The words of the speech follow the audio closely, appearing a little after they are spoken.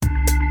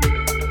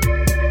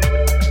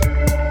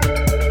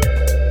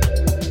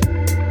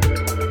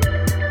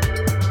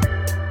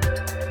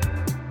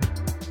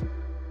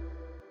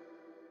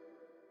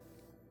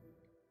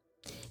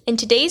In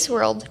today's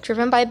world,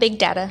 driven by big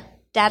data,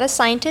 data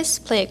scientists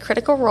play a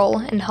critical role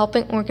in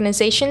helping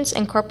organizations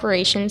and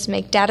corporations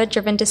make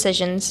data-driven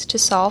decisions to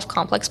solve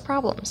complex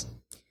problems.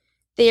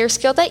 They are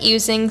skilled at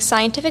using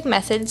scientific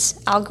methods,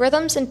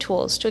 algorithms, and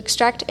tools to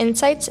extract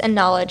insights and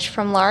knowledge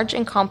from large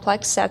and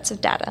complex sets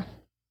of data.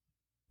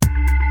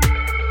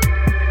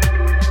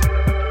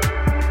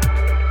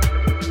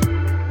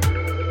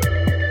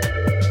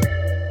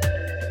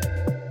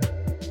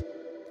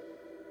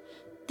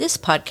 This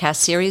podcast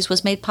series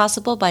was made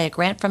possible by a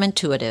grant from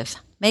Intuitive,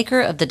 maker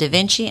of the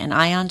Vinci and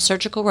ION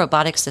surgical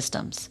robotic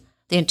systems.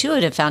 The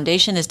Intuitive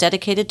Foundation is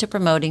dedicated to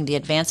promoting the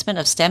advancement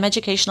of STEM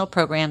educational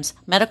programs,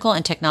 medical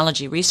and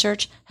technology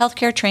research,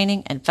 healthcare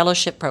training, and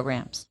fellowship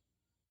programs.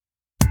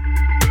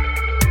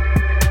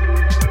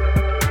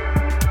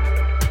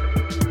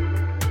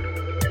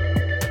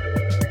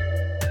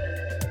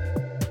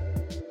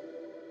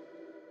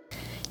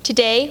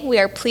 Today, we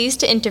are pleased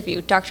to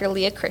interview Dr.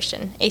 Leah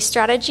Christian, a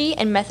strategy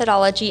and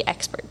methodology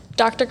expert.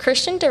 Dr.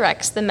 Christian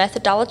directs the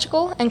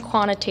methodological and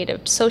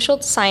quantitative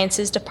social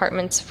sciences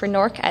departments for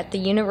NORC at the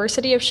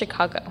University of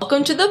Chicago.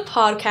 Welcome to the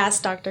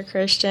podcast, Dr.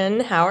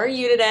 Christian. How are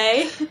you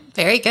today?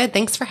 Very good.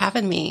 Thanks for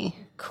having me.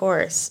 Of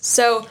course.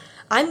 So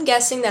I'm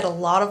guessing that a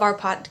lot of our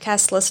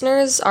podcast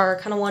listeners are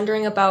kind of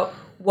wondering about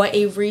what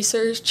a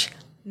research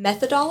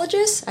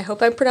methodologist, I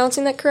hope I'm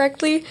pronouncing that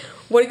correctly,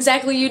 what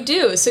exactly you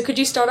do. So could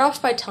you start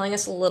off by telling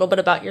us a little bit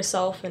about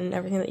yourself and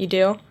everything that you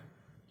do?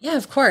 Yeah,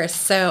 of course.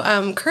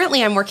 So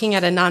currently I'm working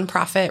at a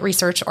nonprofit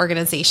research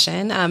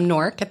organization,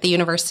 NORC, at the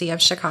University of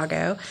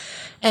Chicago.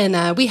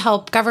 And we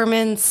help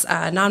governments,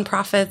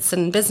 nonprofits,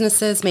 and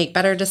businesses make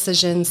better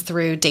decisions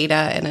through data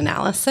and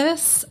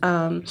analysis.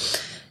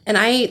 And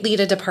I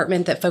lead a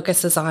department that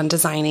focuses on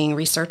designing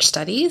research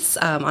studies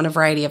on a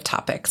variety of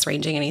topics,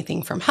 ranging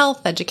anything from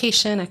health,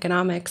 education,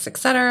 economics,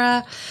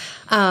 etc.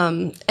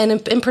 And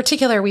in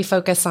particular, we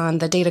focus on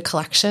the data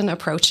collection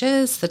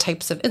approaches, the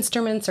types of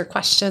instruments or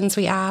questions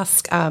we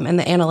ask, and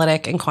the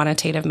analytic and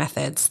quantitative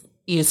methods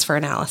used for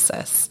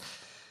analysis.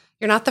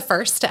 You're not the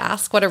first to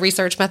ask what a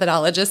research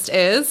methodologist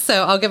is,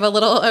 so I'll give a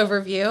little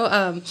overview.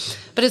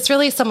 But it's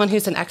really someone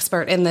who's an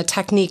expert in the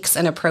techniques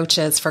and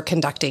approaches for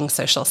conducting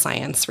social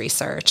science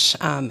research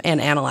and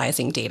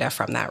analyzing data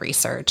from that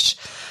research.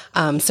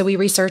 So we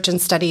research and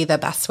study the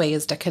best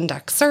ways to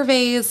conduct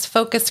surveys,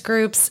 focus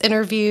groups,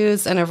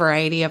 interviews, and a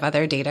variety of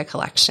other data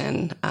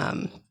collection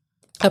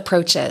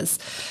approaches.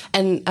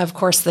 And of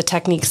course, the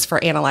techniques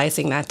for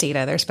analyzing that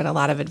data. There's been a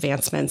lot of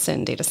advancements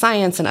in data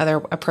science and other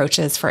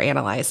approaches for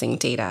analyzing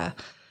data.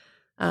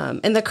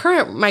 In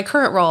my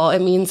current role, it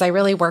means I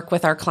really work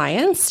with our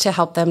clients to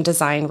help them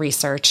design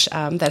research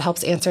that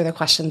helps answer the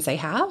questions they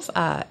have,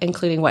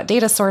 including what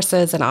data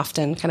sources and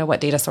often kind of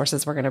what data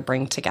sources we're going to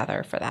bring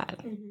together for that.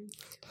 Mm-hmm.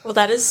 Well,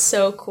 that is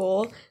so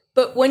cool.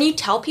 But when you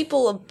tell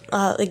people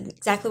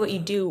exactly what you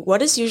do,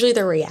 what is usually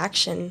their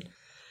reaction?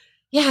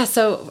 Yeah,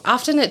 so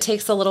often it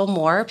takes a little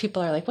more.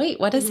 People are like, wait,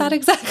 what is that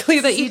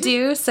exactly that you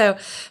do? So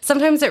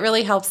sometimes it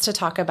really helps to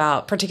talk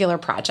about particular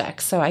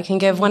projects. So I can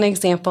give one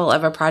example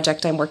of a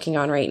project I'm working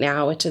on right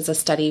now, which is a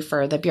study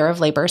for the Bureau of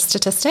Labor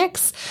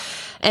Statistics.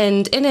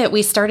 And in it,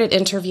 we started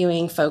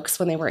interviewing folks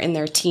when they were in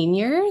their teen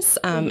years,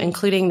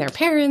 including their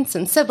parents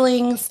and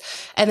siblings,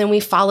 and then we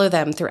follow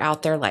them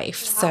throughout their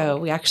life. Wow. So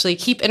we actually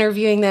keep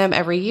interviewing them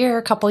every year,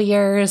 a couple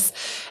years,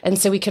 and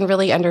so we can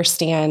really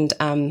understand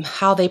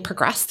how they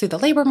progress through the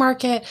labor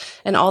market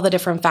and all the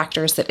different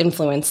factors that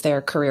influence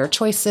their career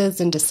choices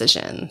and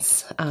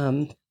decisions.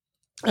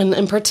 And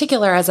in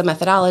particular, as a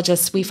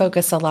methodologist, we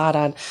focus a lot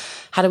on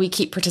how do we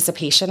keep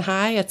participation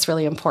high. It's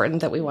really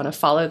important that we want to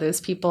follow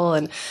those people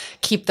and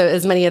keep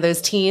as many of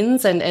those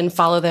teens and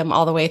follow them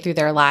all the way through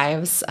their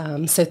lives.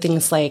 So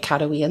things like how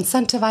do we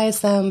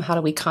incentivize them? How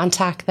do we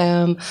contact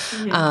them?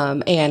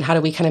 And how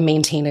do we kind of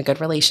maintain a good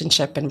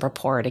relationship and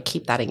rapport to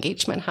keep that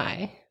engagement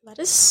high? That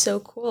is so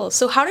cool.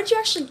 So how did you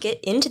actually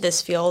get into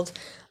this field?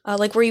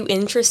 Were you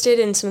interested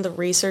in some of the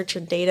research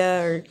or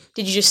data, or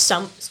did you just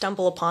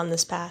stumble upon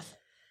this path?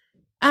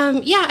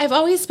 Yeah, I've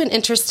always been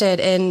interested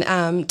in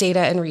data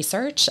and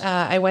research.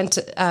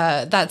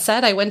 That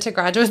said, I went to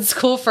graduate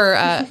school for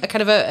a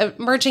kind of a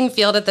emerging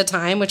field at the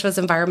time, which was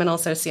environmental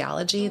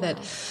sociology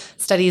that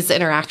studies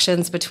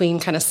interactions between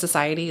kind of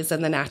societies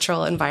and the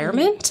natural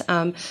environment.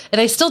 And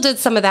I still did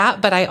some of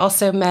that, but I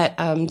also met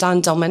Don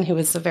Dillman, who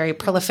was a very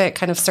prolific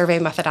kind of survey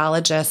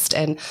methodologist,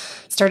 and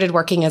started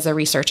working as a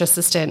research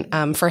assistant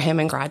for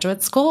him in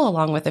graduate school,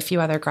 along with a few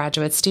other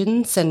graduate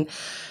students. And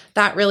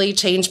that really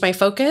changed my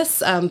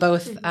focus,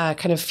 both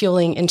kind of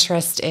fueling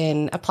interest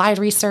in applied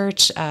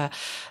research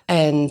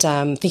and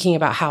thinking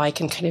about how I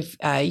can kind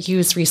of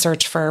use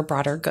research for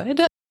broader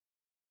good.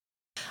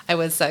 I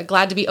was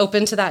glad to be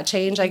open to that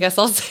change, I guess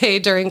I'll say,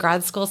 during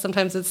grad school.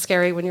 Sometimes it's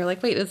scary when you're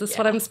like, wait, is this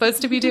what I'm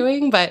supposed to be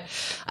doing? But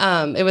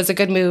it was a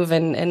good move,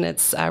 and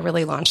it's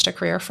really launched a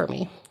career for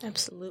me.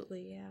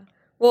 Absolutely, yeah.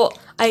 Well,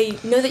 I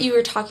know that you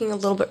were talking a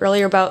little bit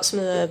earlier about some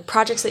of the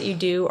projects that you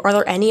do. Are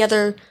there any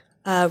other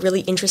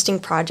really interesting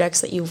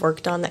projects that you've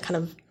worked on that kind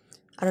of,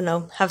 I don't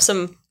know, have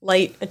some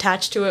light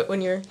attached to it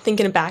when you're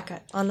thinking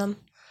back on them?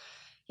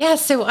 Yeah,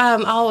 so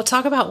I'll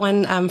talk about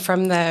one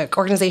from the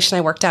organization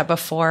I worked at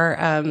before,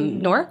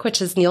 NORC,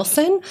 which is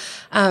Nielsen,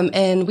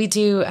 and we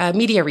do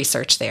media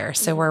research there.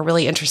 So we're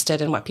really interested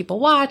in what people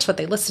watch, what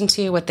they listen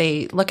to, what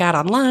they look at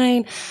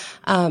online.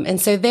 And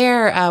so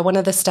there, one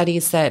of the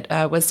studies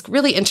that was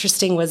really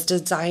interesting was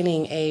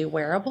designing a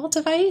wearable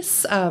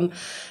device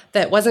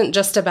that wasn't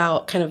just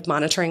about kind of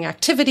monitoring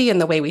activity and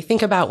the way we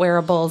think about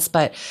wearables,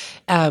 but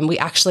we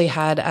actually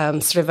had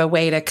sort of a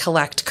way to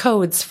collect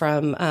codes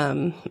from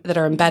that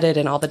are embedded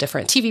in all the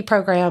different TV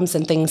programs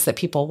and things that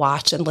people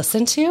watch and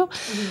listen to.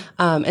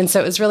 And so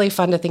it was really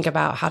fun to think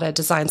about how to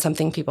design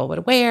something people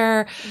would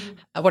wear.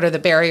 What are the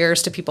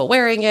barriers to people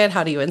wearing it?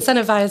 How do you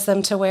incentivize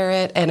them to wear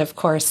it? And of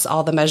course,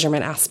 all the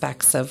measurement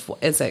aspects of,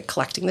 is it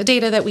collecting the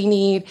data that we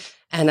need?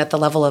 And at the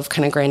level of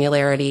kind of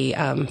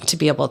granularity to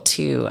be able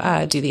to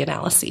do the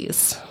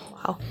analyses.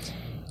 Wow.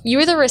 You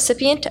were the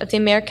recipient of the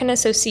American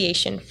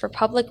Association for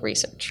Public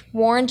Research,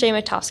 Warren J.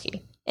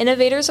 Matosky,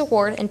 Innovators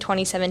Award in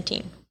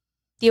 2017.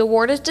 The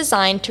award is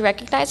designed to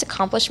recognize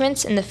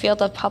accomplishments in the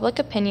field of public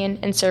opinion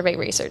and survey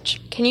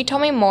research. Can you tell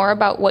me more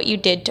about what you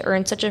did to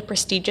earn such a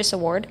prestigious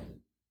award?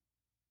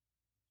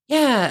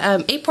 Yeah,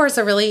 APOR is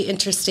a really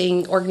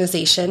interesting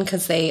organization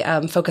because they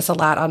focus a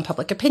lot on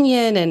public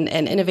opinion and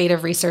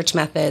innovative research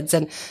methods.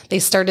 And they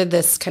started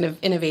this kind of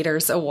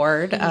Innovators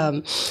Award.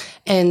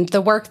 And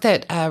the work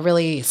that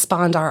really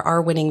spawned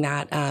our winning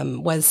that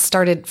was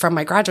started from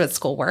my graduate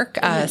school work.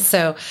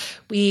 So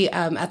we,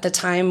 at the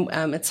time,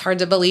 it's hard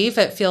to believe,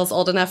 it feels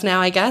old enough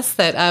now, I guess,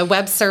 that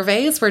web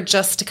surveys were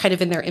just kind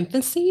of in their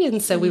infancy.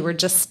 And so we were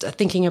just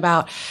thinking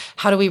about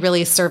how do we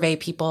really survey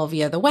people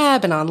via the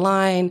web and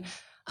online.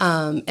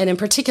 And in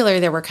particular,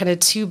 there were kind of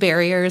two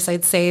barriers,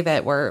 I'd say,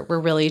 that were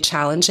really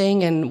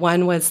challenging. And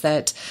one was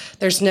that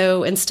there's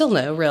no, and still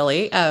no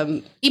really,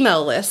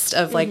 email list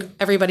of like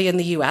everybody in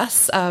the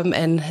US,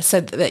 and so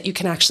that you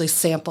can actually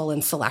sample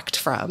and select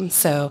from.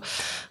 So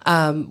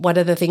one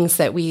of the things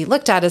that we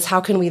looked at is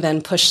how can we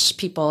then push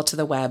people to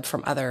the web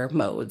from other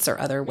modes or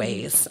other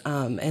ways.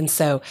 And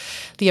so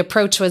the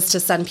approach was to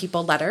send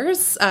people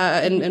letters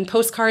and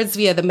postcards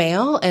via the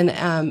mail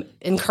and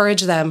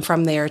encourage them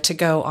from there to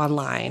go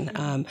online.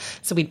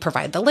 So we'd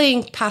provide the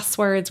link,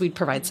 passwords, we'd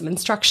provide some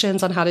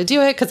instructions on how to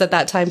do it, because at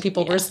that time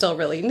people were still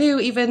really new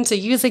even to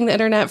using the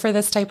internet for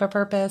this type of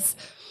purpose.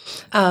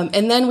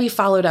 And then we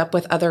followed up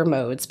with other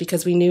modes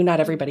because we knew not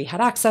everybody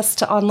had access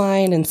to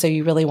online. And so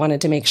you really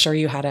wanted to make sure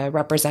you had a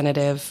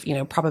representative,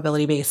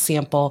 probability-based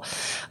sample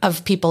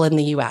of people in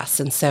the US.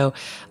 And so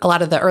a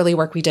lot of the early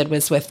work we did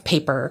was with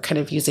paper, kind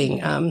of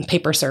using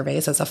paper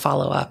surveys as a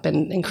follow-up,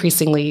 and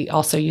increasingly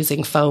also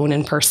using phone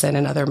in person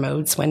and other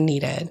modes when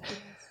needed.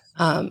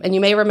 And you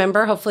may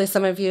remember, hopefully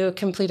some of you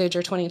completed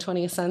your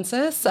 2020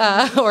 census,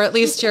 or at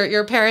least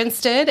your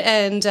parents did.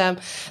 And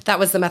that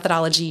was the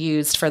methodology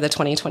used for the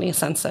 2020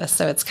 census.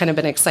 So it's kind of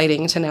been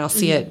exciting to now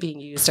see it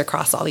being used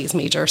across all these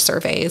major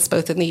surveys,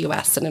 both in the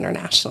U.S. and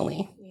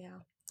internationally. Yeah.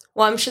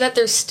 Well, I'm sure that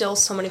there's still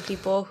so many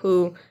people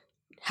who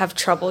have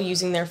trouble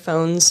using their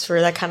phones for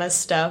that kind of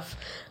stuff.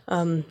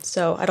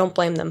 So I don't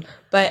blame them.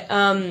 But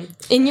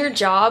in your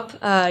job,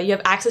 you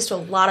have access to a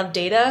lot of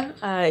data.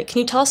 Can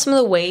you tell us some of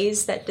the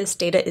ways that this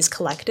data is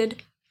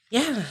collected?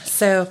 Yeah.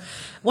 So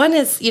one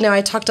is,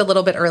 I talked a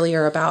little bit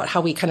earlier about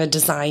how we kind of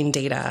design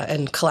data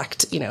and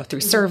collect,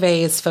 through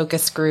surveys,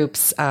 focus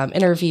groups,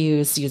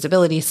 interviews,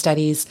 usability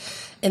studies.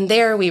 And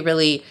there we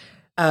really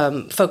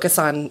focus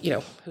on,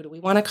 who do we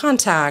want to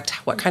contact?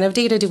 What kind of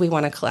data do we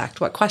want to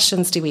collect? What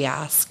questions do we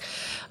ask?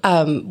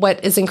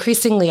 What is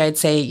increasingly, I'd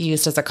say,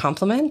 used as a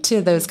complement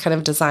to those kind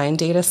of design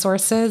data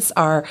sources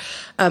are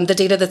the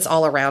data that's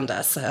all around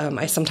us.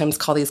 I sometimes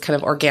call these kind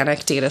of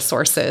organic data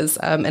sources.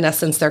 In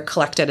essence, they're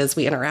collected as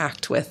we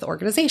interact with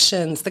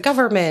organizations, the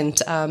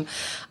government,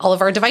 all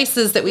of our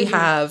devices that we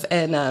have.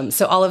 And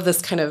so all of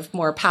this kind of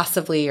more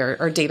passively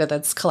or data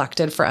that's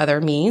collected for other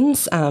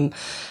means.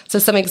 So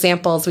some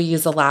examples we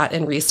use a lot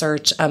in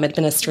research,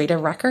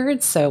 administrative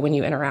records. So when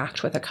you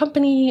interact with a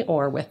company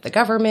or with the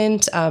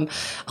government, a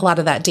lot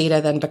of that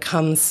data then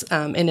becomes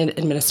in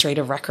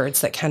administrative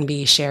records that can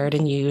be shared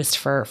and used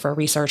for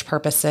research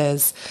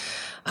purposes.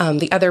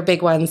 The other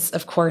big ones,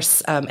 of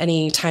course,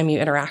 anytime you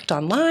interact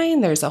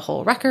online, there's a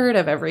whole record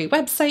of every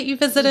website you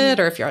visited,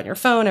 or if you're on your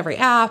phone, every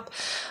app.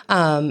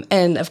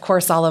 And of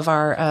course, all of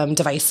our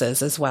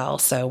devices as well.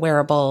 So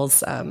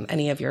wearables,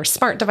 any of your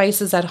smart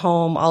devices at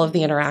home, all of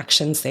the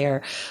interactions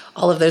there,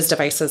 all of those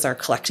devices are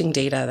collecting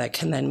data that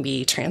can then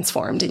be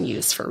transformed and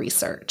used for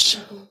research.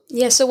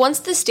 Yeah, so once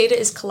this data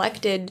is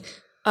collected,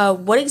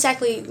 what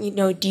exactly,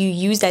 do you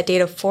use that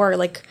data for?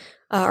 Like,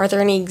 are there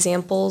any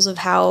examples of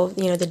how,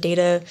 the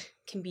data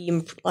can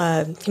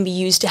be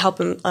used to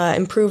help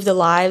improve the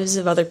lives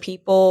of other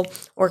people,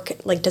 or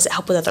does it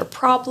help with other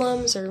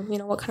problems, or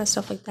what kind of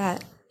stuff like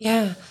that?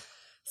 Yeah.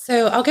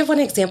 So I'll give one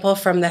example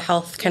from the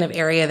health kind of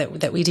area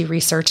that we do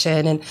research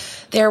in. And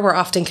there we're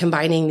often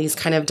combining these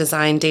kind of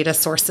design data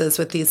sources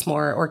with these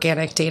more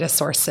organic data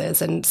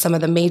sources. And some of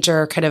the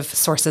major kind of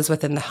sources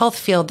within the health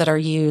field that are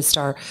used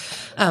are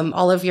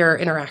all of your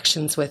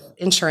interactions with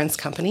insurance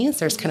companies.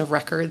 There's kind of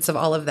records of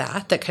all of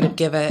that kind of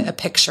give a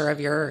picture of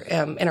your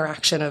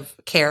interaction of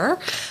care.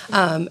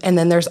 And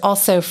then there's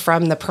also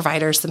from the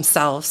providers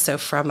themselves. So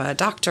from a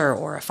doctor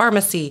or a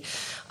pharmacy,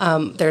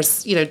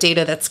 there's,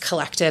 data that's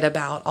collected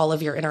about all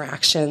of your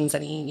interactions,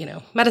 any,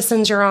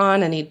 medicines you're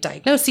on, any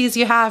diagnoses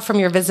you have from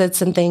your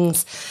visits and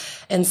things.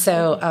 And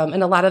so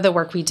in a lot of the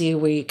work we do,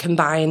 we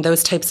combine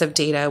those types of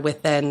data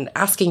with then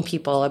asking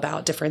people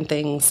about different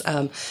things.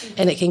 And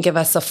it can give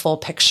us a full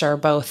picture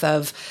both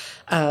of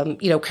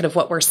kind of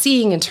what we're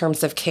seeing in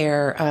terms of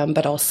care,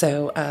 but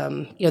also,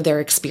 their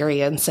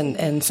experience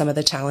and some of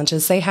the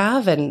challenges they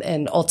have.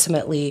 And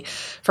ultimately,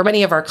 for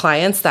many of our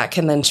clients, that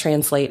can then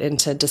translate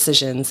into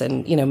decisions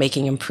and,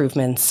 making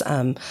improvements.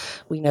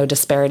 We know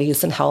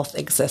disparities in health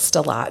exist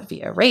a lot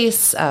via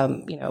race,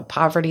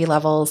 poverty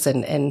levels.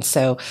 And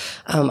so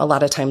a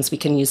lot of times we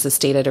can use this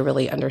data to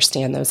really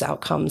understand those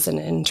outcomes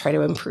and try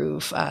to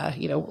improve,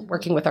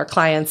 working with our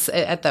clients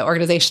at the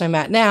organization I'm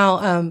at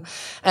now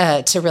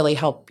to really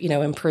help,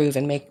 improve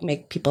and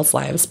make people's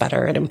lives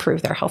better and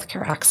improve their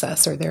healthcare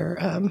access or their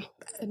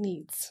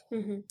needs.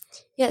 Mm-hmm.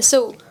 Yeah.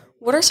 So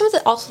what are some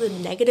of also the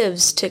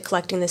negatives to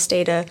collecting this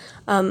data?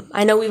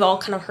 I know we've all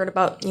kind of heard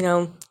about,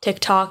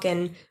 TikTok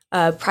and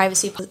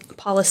privacy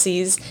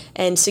policies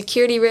and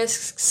security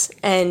risks.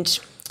 And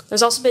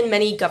there's also been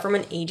many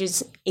government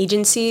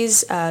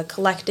agencies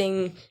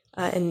collecting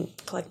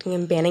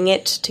and banning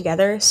it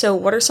together. So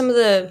what are some of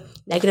the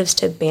negatives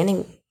to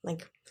banning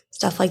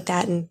stuff like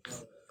that and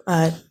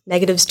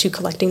negatives to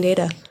collecting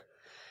data?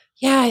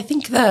 Yeah, I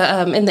think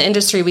in the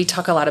industry, we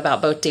talk a lot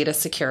about both data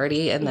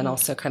security and then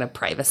also kind of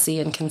privacy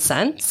and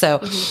consent.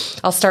 So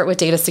I'll start with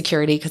data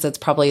security because it's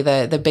probably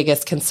the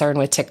biggest concern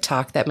with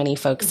TikTok that many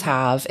folks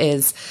have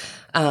is,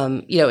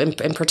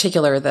 in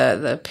particular,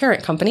 the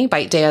parent company,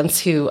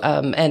 ByteDance, who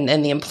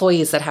and the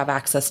employees that have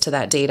access to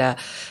that data.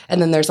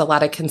 And then there's a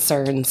lot of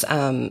concerns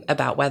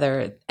about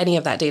whether any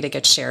of that data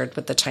gets shared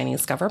with the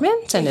Chinese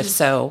government, and if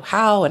so,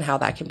 how and how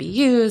that can be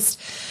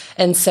used.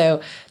 And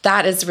so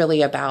that is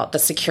really about the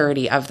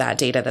security of that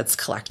data that's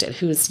collected,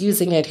 who's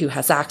using it, who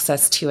has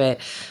access to it.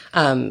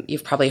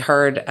 You've probably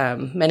heard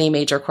many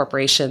major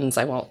corporations,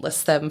 I won't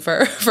list them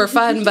for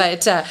fun,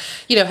 but,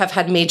 have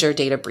had major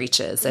data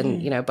breaches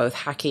and, both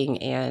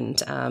hacking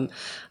and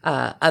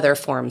other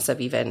forms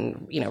of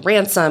even,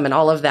 ransom and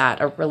all of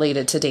that are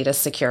related to data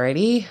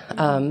security.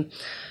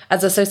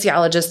 As a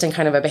sociologist and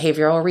kind of a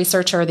behavioral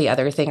researcher, the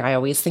other thing I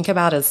always think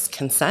about is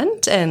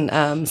consent.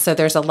 And so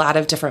there's a lot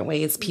of different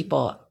ways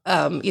people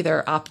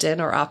either opt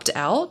in or opt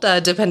out,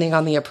 depending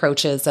on the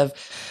approaches of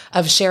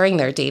sharing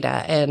their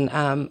data. And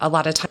a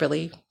lot of time,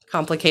 really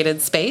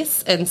complicated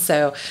space. And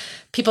so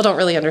people don't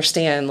really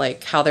understand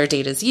how their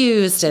data is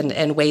used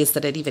and ways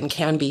that it even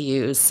can be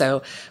used.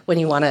 So when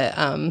you want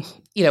to,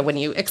 when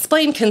you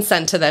explain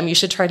consent to them, you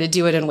should try to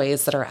do it in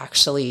ways that are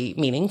actually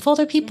meaningful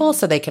to people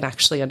so they can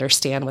actually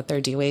understand what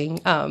they're doing.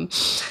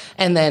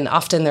 And then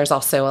often there's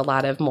also a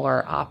lot of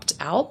more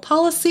opt-out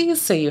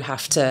policies. So you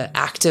have to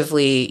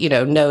actively,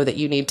 know that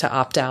you need to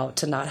opt out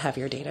to not have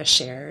your data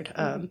shared.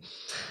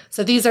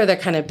 So these are the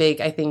kind of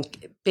big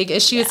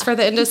issues for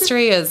the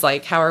industry is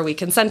how are we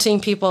consenting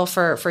people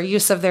for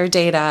use of their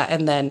data?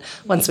 And then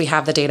once we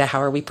have the data,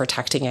 how are we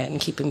protecting it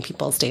and keeping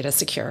people's data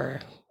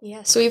secure?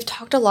 Yeah, so we've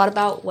talked a lot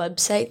about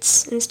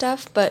websites and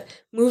stuff, but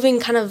moving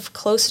kind of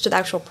closer to the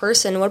actual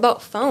person, what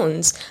about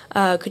phones?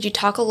 Could you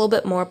talk a little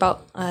bit more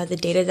about the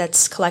data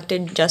that's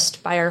collected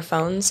just by our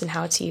phones and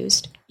how it's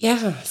used?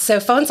 Yeah,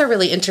 so phones are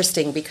really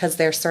interesting because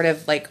they're sort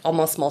of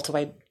almost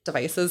multiple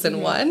devices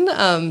in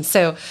one.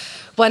 So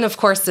one, of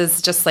course,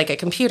 is just like a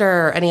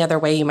computer or any other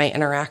way you might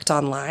interact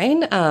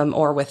online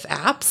or with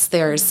apps.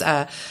 There's,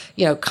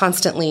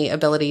 constantly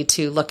ability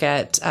to look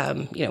at,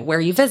 where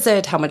you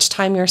visit, how much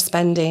time you're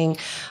spending,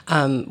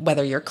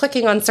 whether you're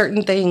clicking on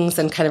certain things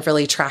and kind of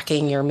really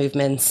tracking your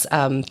movements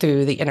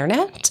through the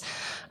internet.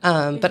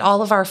 But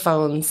all of our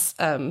phones,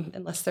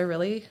 unless they're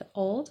really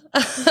old,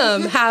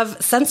 have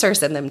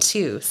sensors in them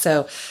too.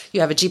 So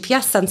you have a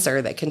GPS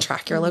sensor that can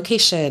track your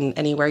location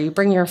anywhere you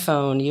bring your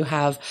phone. You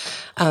have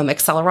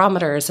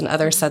accelerometers and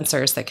other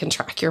sensors that can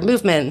track your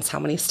movements, how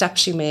many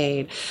steps you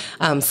made,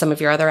 some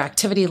of your other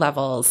activity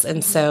levels.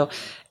 And so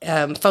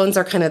phones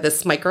are kind of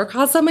this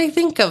microcosm, I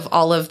think, of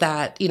all of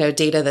that,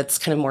 data that's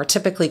kind of more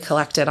typically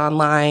collected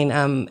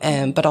online,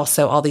 but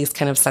also all these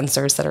kind of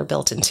sensors that are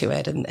built into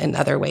it and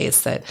other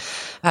ways that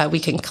we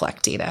can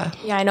collect data.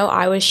 Yeah, I know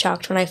I was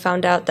shocked when I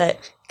found out that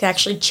it could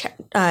actually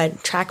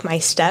track my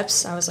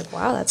steps. I was like,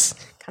 wow, that's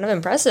kind of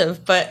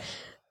impressive. But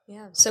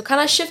yeah, so kind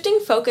of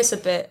shifting focus a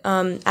bit,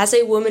 as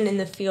a woman in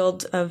the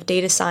field of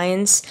data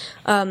science,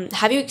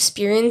 have you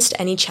experienced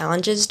any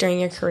challenges during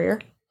your career?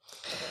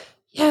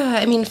 Yeah,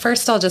 I mean,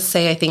 first I'll just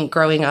say I think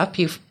growing up,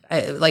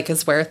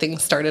 is where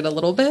things started a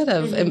little bit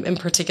of, in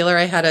particular,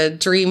 I had a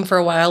dream for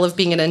a while of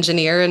being an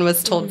engineer and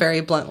was told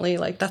very bluntly,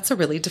 like, that's a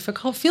really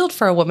difficult field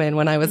for a woman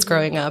when I was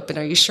growing up. And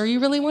are you sure you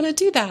really want to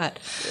do that?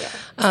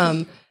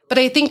 Yeah. But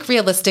I think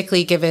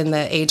realistically, given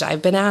the age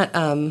I've been at,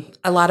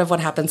 a lot of what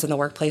happens in the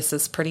workplace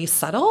is pretty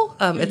subtle.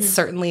 It's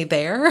certainly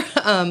there,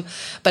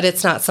 but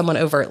it's not someone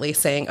overtly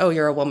saying, "Oh,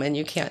 you're a woman,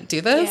 you can't do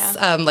this."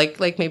 Yeah.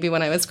 Like maybe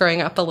when I was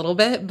growing up a little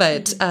bit.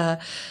 But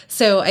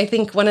so I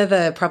think one of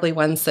the probably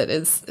ones that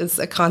is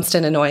a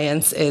constant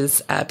annoyance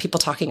is people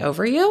talking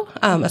over you,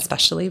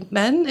 especially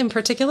men in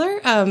particular.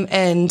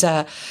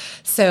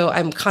 So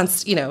I'm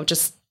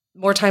just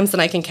more times than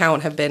I can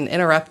count have been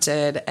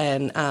interrupted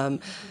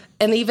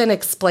and even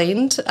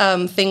explained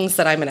things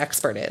that I'm an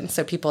expert in.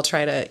 So people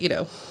try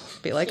to,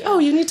 be like, oh,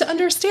 you need to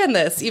understand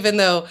this, even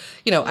though,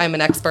 I'm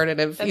an expert and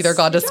have either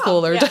gone to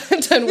school or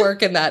done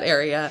work in that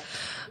area.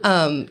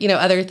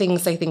 Other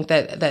things I think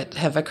that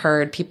have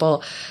occurred,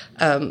 people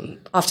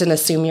often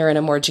assume you're in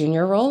a more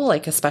junior role,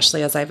 like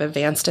especially as I've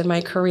advanced in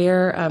my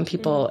career,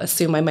 people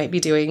assume I might be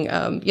doing,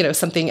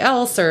 something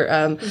else or,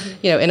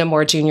 in a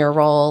more junior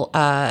role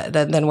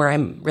than where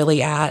I'm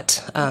really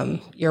at.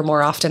 You're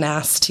more often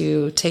asked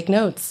to take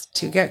notes,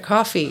 to get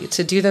coffee,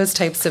 to do those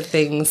types of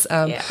things.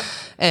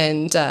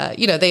 And,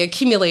 they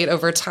accumulate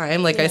over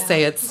time. Like I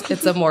say,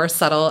 it's a more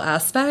subtle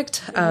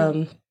aspect.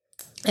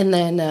 And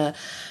then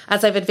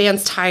as I've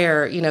advanced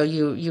higher,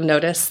 you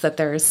notice that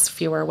there's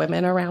fewer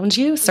women around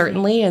you,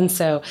 certainly. And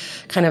so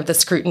kind of the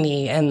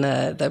scrutiny and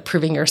the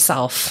proving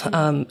yourself,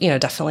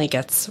 definitely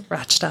gets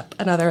ratcheted up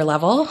another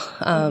level.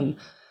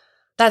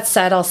 That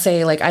said, I'll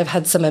say, I've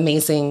had some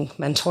amazing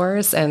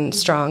mentors and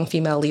strong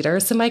female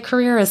leaders in my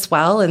career as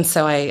well. And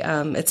so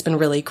it's been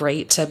really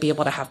great to be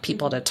able to have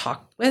people to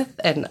talk with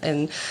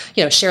and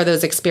share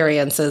those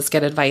experiences,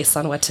 get advice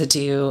on what to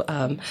do,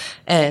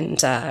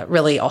 and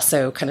really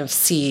also kind of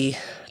see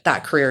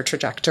that career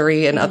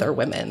trajectory in other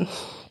women.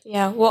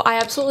 Yeah, well, I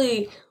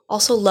absolutely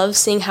also love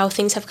seeing how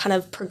things have kind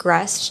of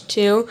progressed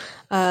too.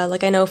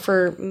 I know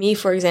for me,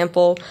 for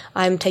example,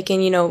 I'm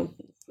taking,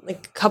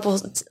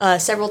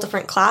 several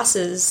different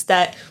classes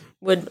that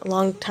would a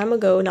long time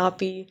ago not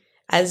be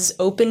as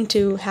open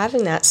to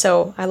having that.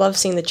 So I love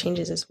seeing the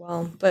changes as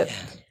well. But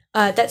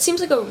that seems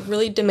like a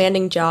really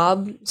demanding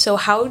job. So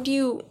how do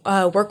you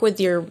work with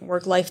your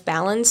work-life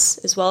balance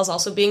as well as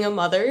also being a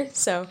mother?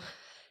 So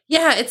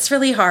yeah, it's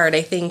really hard.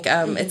 I think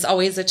it's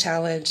always a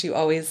challenge. You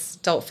always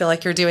don't feel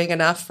like you're doing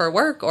enough for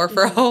work or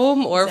for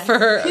home or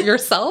for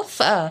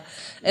yourself.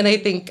 And I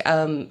think,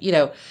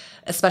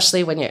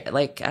 especially when you're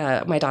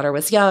my daughter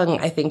was young,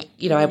 I think,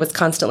 I was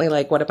constantly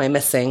like, what am I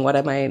missing? What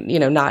am I,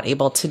 not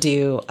able to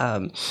do?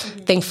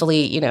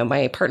 Thankfully,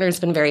 my partner's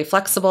been very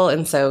flexible.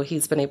 And so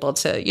he's been able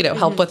to,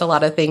 help with a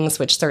lot of things,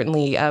 which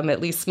certainly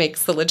at least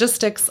makes the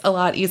logistics a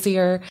lot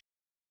easier.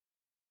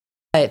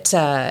 But,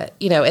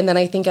 and then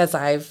I think as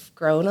I've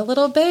grown a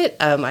little bit,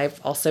 I've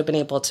also been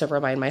able to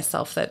remind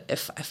myself that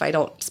if I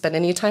don't spend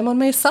any time on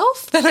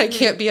myself, then I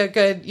can't be a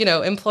good,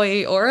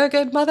 employee or a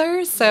good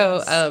mother.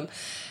 So,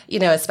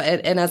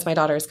 and as my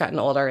daughter's gotten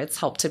older, it's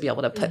helped to be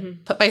able to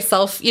put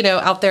myself,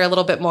 out there a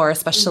little bit more,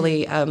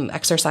 especially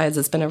exercise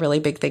has been a really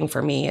big thing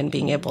for me, and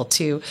being able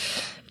to,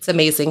 it's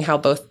amazing how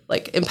both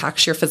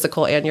impacts your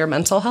physical and your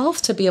mental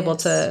health to be able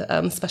to,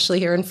 especially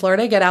here in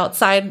Florida, get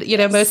outside,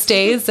 most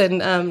days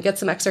and get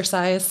some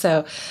exercise.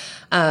 So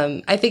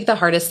I think the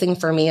hardest thing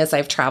for me is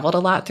I've traveled a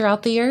lot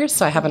throughout the years,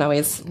 so I haven't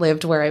always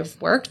lived where I've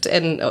worked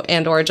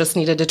and or just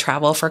needed to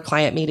travel for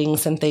client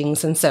meetings and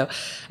things. And so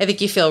I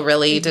think you feel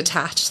really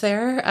detached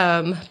there.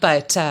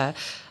 But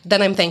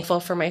then I'm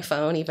thankful for my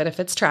phone, even if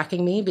it's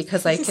tracking me,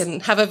 because I can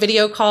have a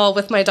video call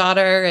with my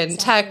daughter and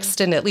text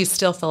and at least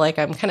still feel like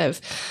I'm kind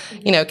of,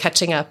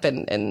 catching up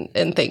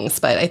and things.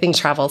 But I think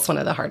travel is one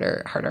of the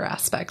harder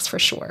aspects for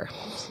sure.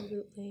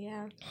 Absolutely,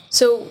 yeah.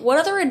 So what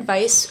other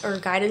advice or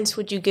guidance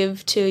would you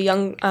give to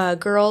young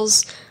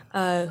girls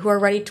who are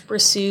ready to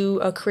pursue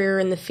a career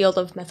in the field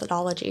of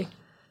methodology?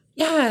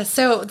 Yeah,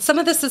 so some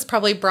of this is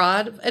probably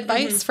broad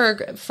advice for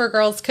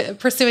girls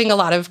pursuing a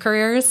lot of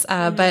careers,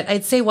 but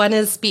I'd say one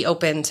is be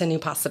open to new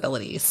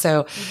possibilities.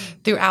 So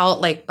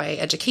throughout my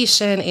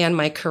education and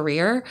my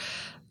career,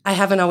 I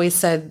haven't always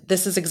said,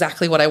 this is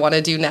exactly what I want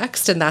to do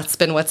next. And that's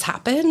been what's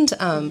happened.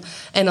 And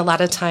a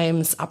lot of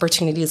times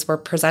opportunities were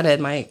presented.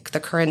 The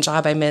current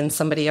job I'm in,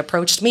 somebody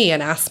approached me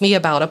and asked me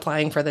about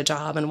applying for the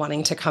job and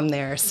wanting to come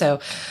there.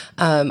 So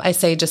I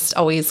say just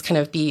always kind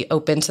of be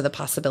open to the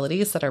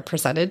possibilities that are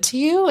presented to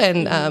you.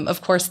 And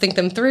of course, think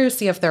them through,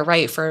 see if they're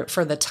right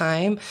for the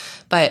time.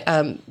 But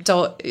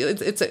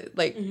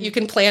you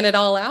can plan it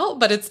all out,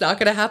 but it's not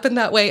going to happen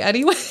that way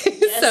anyway.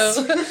 Yes.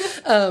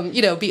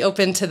 So, be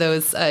open to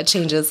those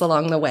changes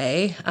along the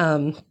way.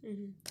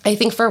 I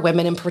think for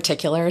women in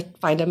particular,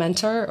 find a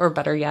mentor, or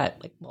better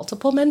yet,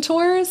 multiple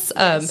mentors.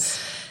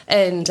 Yes.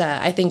 And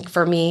I think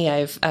for me,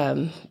 I've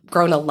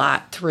grown a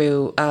lot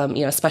through,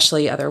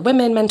 especially other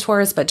women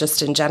mentors, but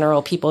just in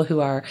general, people who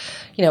are,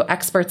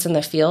 experts in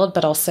the field,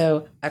 but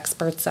also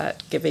experts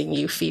at giving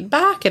you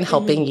feedback and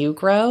helping you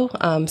grow.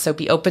 So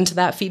be open to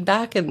that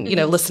feedback and,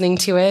 listening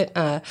to it.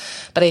 But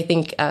I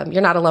think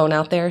you're not alone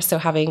out there. So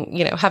having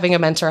a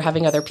mentor,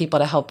 having other people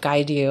to help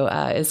guide you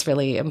is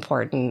really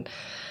important.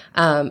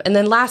 And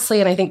then lastly,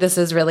 and I think this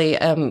is really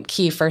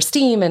key for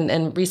STEAM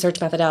and research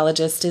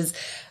methodologist is,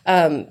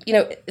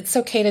 it's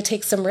okay to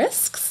take some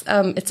risks.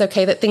 It's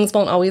okay that things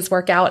won't always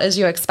work out as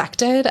you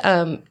expected.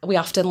 We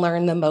often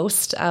learn the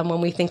most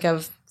when we think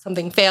of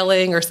something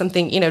failing or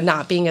something,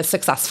 not being as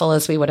successful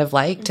as we would have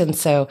liked. And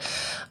so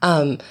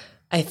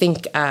I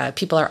think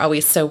people are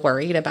always so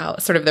worried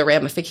about sort of the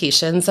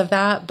ramifications of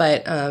that,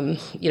 but,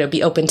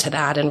 be open to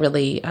that and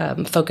really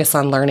focus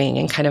on learning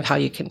and kind of how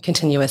you can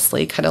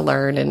continuously kind of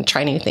learn and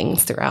try new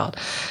things throughout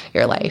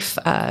your life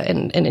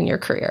and in your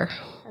career.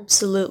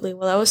 Absolutely.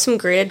 Well, that was some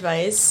great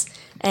advice,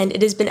 and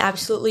it has been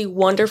absolutely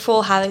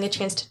wonderful having a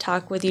chance to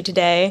talk with you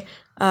today.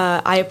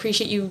 I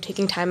appreciate you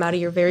taking time out of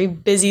your very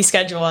busy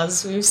schedule,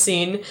 as we've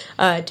seen,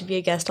 to be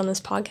a guest on this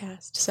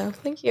podcast. So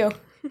thank you.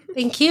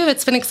 Thank you.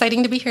 It's been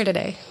exciting to be here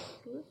today.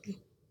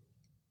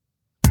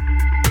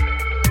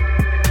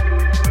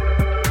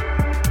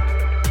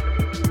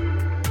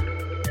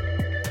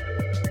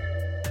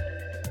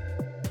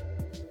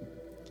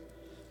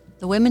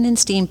 The Women in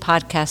STEAM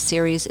podcast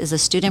series is a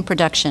student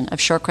production of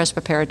Shorecrest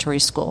Preparatory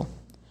School.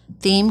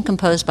 Theme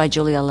composed by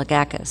Julia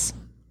Lagakis.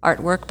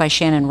 Artwork by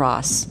Shannon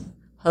Ross.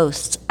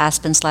 Hosts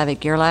Aspen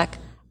Slavic-Gerlach,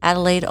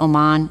 Adelaide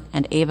Oman,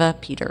 and Ava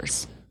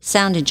Peters.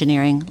 Sound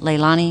engineering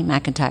Leilani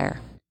McIntyre.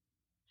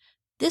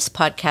 This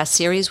podcast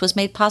series was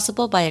made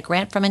possible by a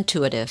grant from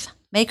Intuitive,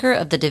 maker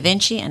of the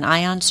Vinci and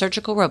ION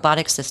surgical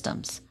robotic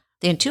systems.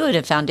 The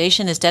Intuitive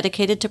Foundation is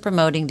dedicated to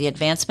promoting the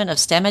advancement of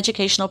STEM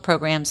educational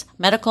programs,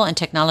 medical and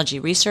technology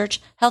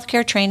research,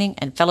 healthcare training,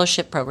 and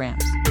fellowship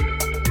programs.